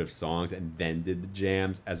batch of songs and then did the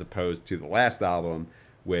jams, as opposed to the last album,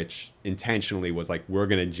 which intentionally was like, we're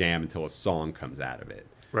going to jam until a song comes out of it.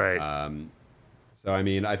 Right. So, I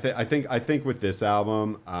mean, I think with this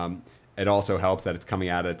album, it also helps that it's coming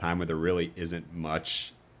out at a time where there really isn't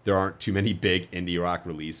much. There aren't too many big indie rock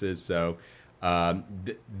releases. So,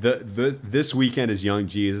 this weekend is Young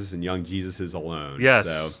Jesus, and Young Jesus is alone. Yes,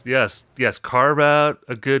 so. yes. Carve out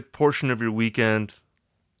a good portion of your weekend.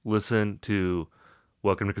 Listen to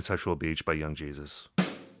 "Welcome to Conceptual Beach" by Young Jesus.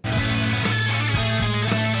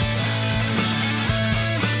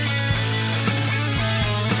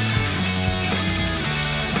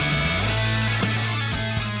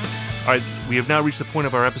 All right, we have now reached the point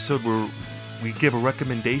of our episode where we give a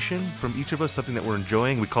recommendation from each of us, something that we're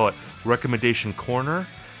enjoying. We call it Recommendation Corner.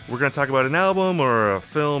 We're going to talk about an album or a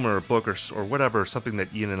film or a book or whatever, something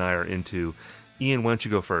that Ian and I are into. Ian, why don't you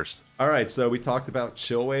go first? All right, so we talked about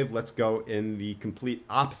Chillwave. Let's go in the complete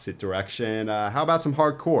opposite direction. How about some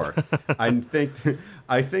hardcore?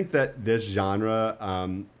 I think that this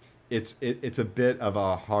genre, it's a bit of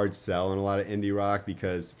a hard sell in a lot of indie rock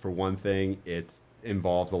because, for one thing, it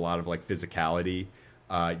involves a lot of like physicality.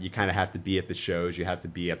 You kind of have to be at the shows. You have to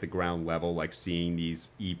be at the ground level, like seeing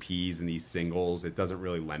these EPs and these singles. It doesn't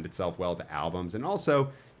really lend itself well to albums. And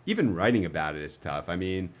also, even writing about it is tough. I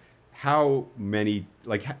mean, how many,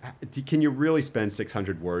 like, can you really spend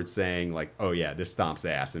 600 words saying, like, oh, yeah, this stomps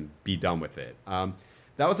ass and be done with it?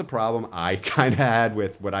 That was a problem I kind of had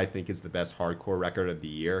with what I think is the best hardcore record of the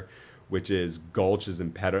year, which is Gulch's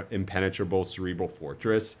Impenetrable Cerebral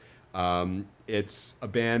Fortress. It's a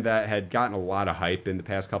band that had gotten a lot of hype in the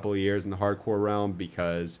past couple of years in the hardcore realm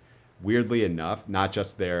because, weirdly enough, not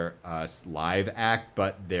just their live act,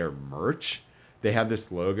 but their merch. They have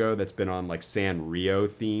this logo that's been on like Sanrio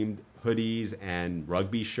themed hoodies and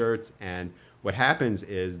rugby shirts. And what happens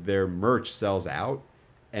is their merch sells out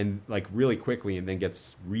and like really quickly and then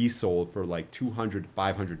gets resold for like $200 to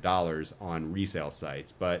 $500 on resale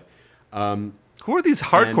sites. But Who are these and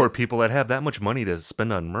hardcore people that have that much money to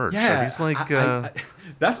spend on merch? Are yeah, these like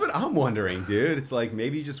that's what I'm wondering, dude. It's like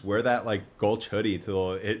maybe you just wear that like Gulch hoodie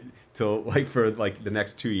till like for like the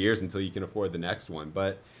next 2 years until you can afford the next one.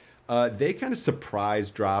 But they kind of surprise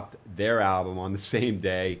dropped their album on the same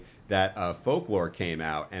day that Folklore came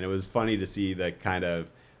out, and it was funny to see the kind of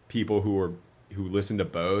people who listened to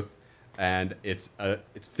both. And it's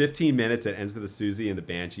 15 minutes. It ends with a Susie and the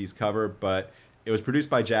Banshees cover, but it was produced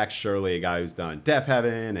by Jack Shirley, a guy who's done Deaf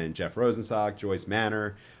Heaven and Jeff Rosenstock, Joyce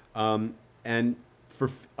Manor. And for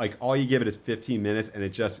like all you give it is 15 minutes, and it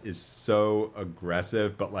just is so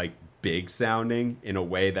aggressive, but like big sounding in a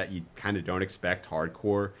way that you kind of don't expect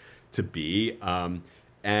hardcore to be.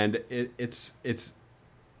 And it's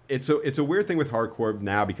a weird thing with hardcore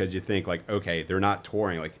now because you think like, okay, they're not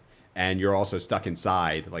touring, like, and you're also stuck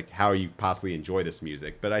inside. Like, how you possibly enjoy this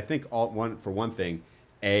music? But I think for one thing,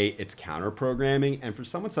 it's counter programming, and for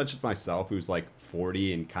someone such as myself who's like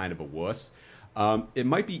 40 and kind of a wuss, it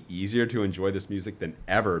might be easier to enjoy this music than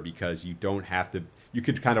ever because you don't have to. You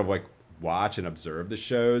could kind of like watch and observe the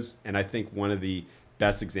shows, and I think one of the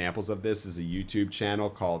best examples of this is a YouTube channel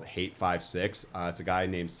called Hate56. It's a guy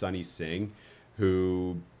named Sunny Singh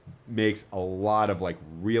who makes a lot of like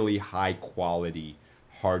really high quality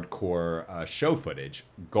hardcore show footage,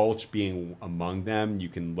 Gulch being among them. You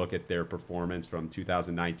can look at their performance from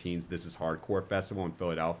 2019's This Is Hardcore Festival in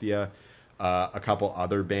Philadelphia. A couple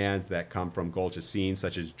other bands that come from Gulch's scene,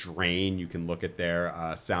 such as Drain, you can look at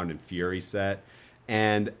their Sound and Fury set.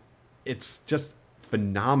 And it's just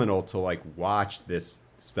phenomenal to like watch this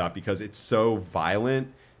stuff because it's so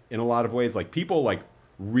violent in a lot of ways. Like people like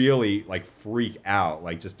really like freak out,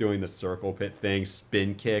 like just doing the circle pit thing,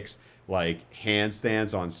 spin kicks, like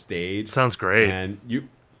handstands on stage. sounds great. And you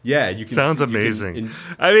can Sounds see, amazing.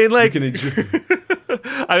 I mean, you like, can enjoy, I don't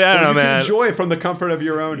know, you can man. enjoy it from the comfort of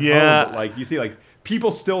your own Yeah. home. But like you see, like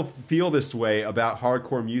people still feel this way about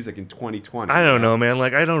hardcore music in 2020. I don't know, man.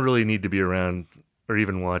 Like, I don't really need to be around or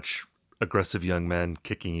even watch aggressive young men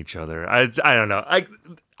kicking each other. I don't know.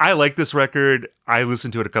 I like this record. I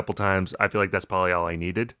listened to it a couple times. I feel like that's probably all I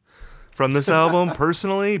needed from this album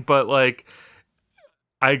personally. But like,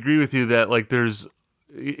 I agree with you that like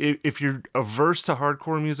if you're averse to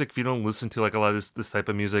hardcore music, if you don't listen to like a lot of this type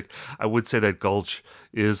of music, I would say that Gulch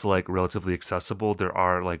is like relatively accessible. There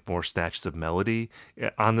are like more snatches of melody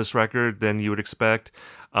on this record than you would expect.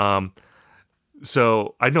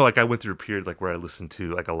 So I know like I went through a period like where I listened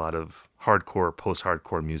to like a lot of hardcore,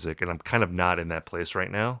 post-hardcore music, and I'm kind of not in that place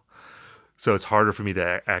right now. So it's harder for me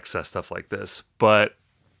to access stuff like this. But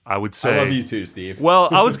I would say I love you too, Steve. Well,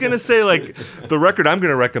 I was going to say like the record I'm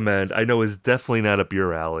going to recommend, I know is definitely not up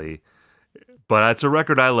your alley, but it's a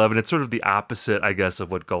record I love, and it's sort of the opposite, I guess,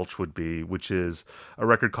 of what Gulch would be, which is a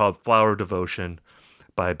record called Flower of Devotion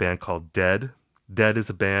by a band called Dead. Dead is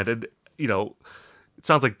a band, and it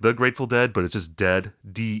sounds like The Grateful Dead, but it's just Dead.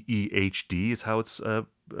 Dehd is how it's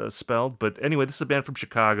spelled. But anyway, this is a band from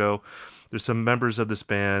Chicago. There's some members of this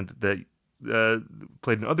band that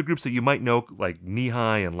played in other groups that you might know, like Knee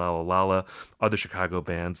High and Lala Lala, other Chicago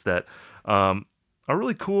bands that are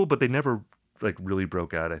really cool, but they never like really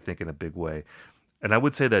broke out, I think, in a big way. And I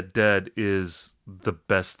would say that Dead is the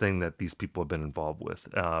best thing that these people have been involved with.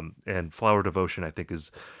 And Flower Devotion, I think, is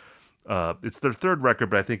it's their third record,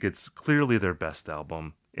 but I think it's clearly their best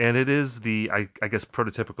album. And it is the, I guess,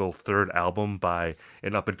 prototypical third album by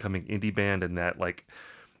an up-and-coming indie band, in that, like,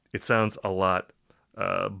 it sounds a lot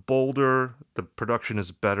bolder, the production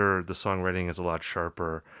is better, the songwriting is a lot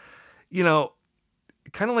sharper.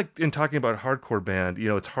 Kind of like in talking about hardcore band,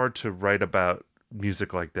 it's hard to write about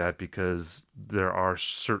music like that because there are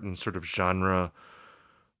certain sort of genre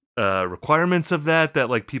requirements of that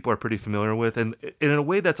like people are pretty familiar with, and in a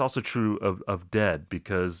way that's also true of Dead,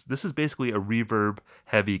 because this is basically a reverb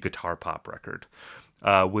heavy guitar pop record,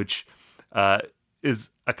 which is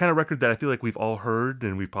a kind of record that I feel like we've all heard,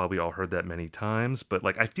 and we've probably all heard that many times. But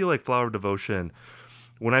like I feel like Flower of Devotion,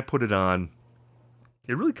 when I put it on,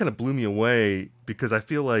 it really kind of blew me away because I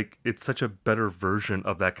feel like it's such a better version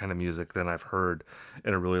of that kind of music than I've heard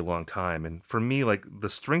in a really long time. And for me, like the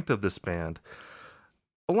strength of this band,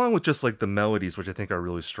 along with just like the melodies, which I think are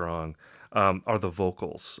really strong, are the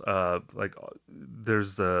vocals. Like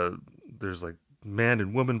there's like man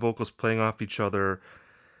and woman vocals playing off each other.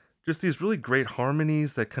 Just these really great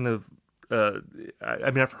harmonies that kind of.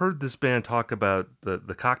 I mean, I've heard this band talk about the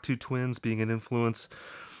Cocteau Twins being an influence.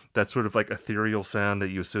 That sort of like ethereal sound that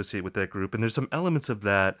you associate with that group, and there's some elements of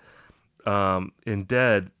that in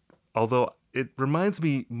Dead, although it reminds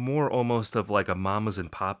me more almost of like a Mamas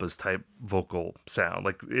and Papas type vocal sound.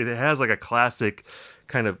 Like it has like a classic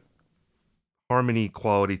kind of harmony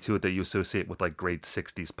quality to it that you associate with like great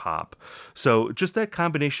 60s pop. So just that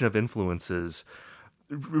combination of influences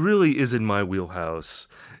really is in my wheelhouse.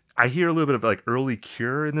 I hear a little bit of like early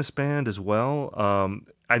Cure in this band as well.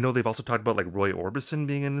 I know they've also talked about like Roy Orbison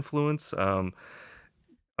being an influence.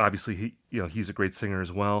 Obviously, he's a great singer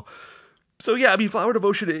as well. So yeah, I mean, Flower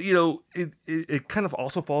Devotion, it kind of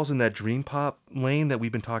also falls in that dream pop lane that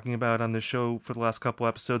we've been talking about on this show for the last couple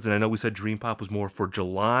episodes. And I know we said dream pop was more for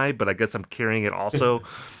July, but I guess I'm carrying it also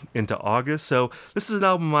into August. So this is an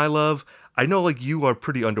album I love. I know like you are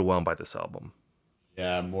pretty underwhelmed by this album.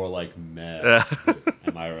 Yeah, more like meh.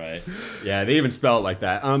 Am I right? Yeah, they even spell it like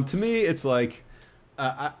that. To me, it's like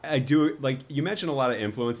I do like you mentioned a lot of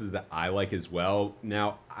influences that I like as well.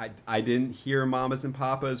 Now, I didn't hear Mamas and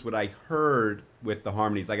Papas. What I heard with the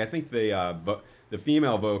harmonies, like I think the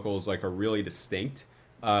female vocals like are really distinct.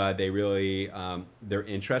 They really they're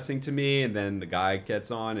interesting to me. And then the guy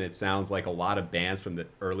gets on, and it sounds like a lot of bands from the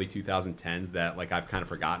early 2010s that like I've kind of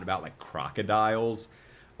forgotten about, like Crocodiles.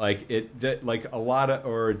 Like like a lot of,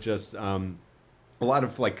 or just a lot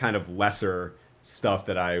of like kind of lesser stuff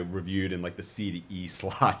that I reviewed in like the C to E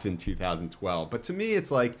slots in 2012. But to me, it's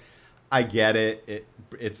like I get it.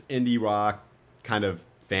 It's indie rock kind of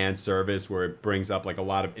fan service where it brings up like a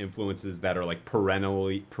lot of influences that are like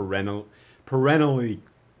perennially.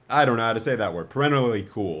 I don't know how to say that word. Perennially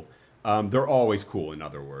cool. They're always cool, in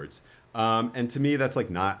other words. And to me, that's like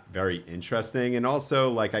not very interesting. And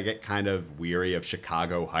also, like, I get kind of weary of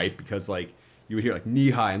Chicago hype because, like, you would hear like Knee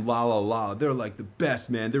High and La La La. They're like the best,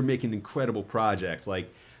 man. They're making incredible projects.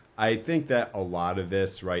 Like, I think that a lot of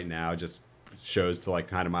this right now just shows to like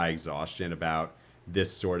kind of my exhaustion about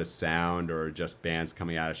this sort of sound or just bands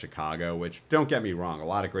coming out of Chicago, which don't get me wrong, a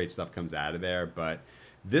lot of great stuff comes out of there. But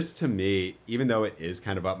this to me, even though it is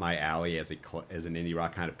kind of up my alley as an indie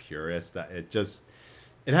rock kind of purist,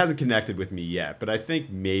 it hasn't connected with me yet, but I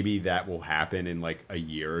think maybe that will happen in like a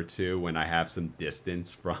year or two when I have some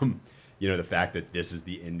distance from, the fact that this is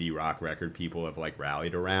the indie rock record people have like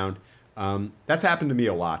rallied around. That's happened to me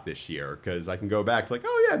a lot this year because I can go back to like,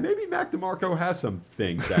 oh yeah, maybe Mac DeMarco has some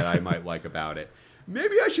things that I might like about it.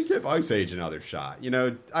 Maybe I should give Ice Age another shot.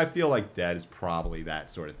 I feel like Dead is probably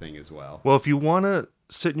that sort of thing as well. Well, if you want to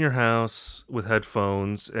sit in your house with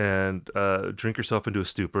headphones and drink yourself into a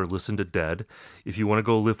stupor, listen to Dead. If you want to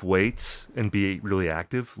go lift weights and be really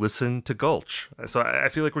active, listen to Gulch. So I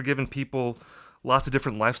feel like we're giving people lots of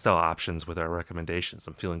different lifestyle options with our recommendations.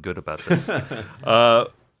 I'm feeling good about this.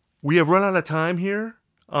 We have run out of time here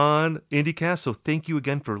on IndieCast, so thank you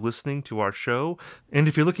again for listening to our show. And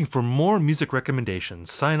if you're looking for more music recommendations,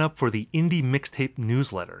 sign up for the Indie Mixtape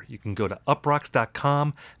newsletter. You can go to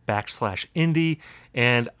uprocks.com/indie,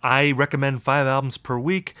 and I recommend 5 albums per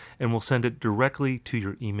week, and we'll send it directly to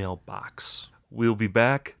your email box. We'll be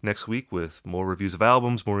back next week with more reviews of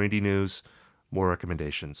albums, more indie news, more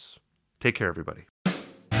recommendations. Take care, everybody.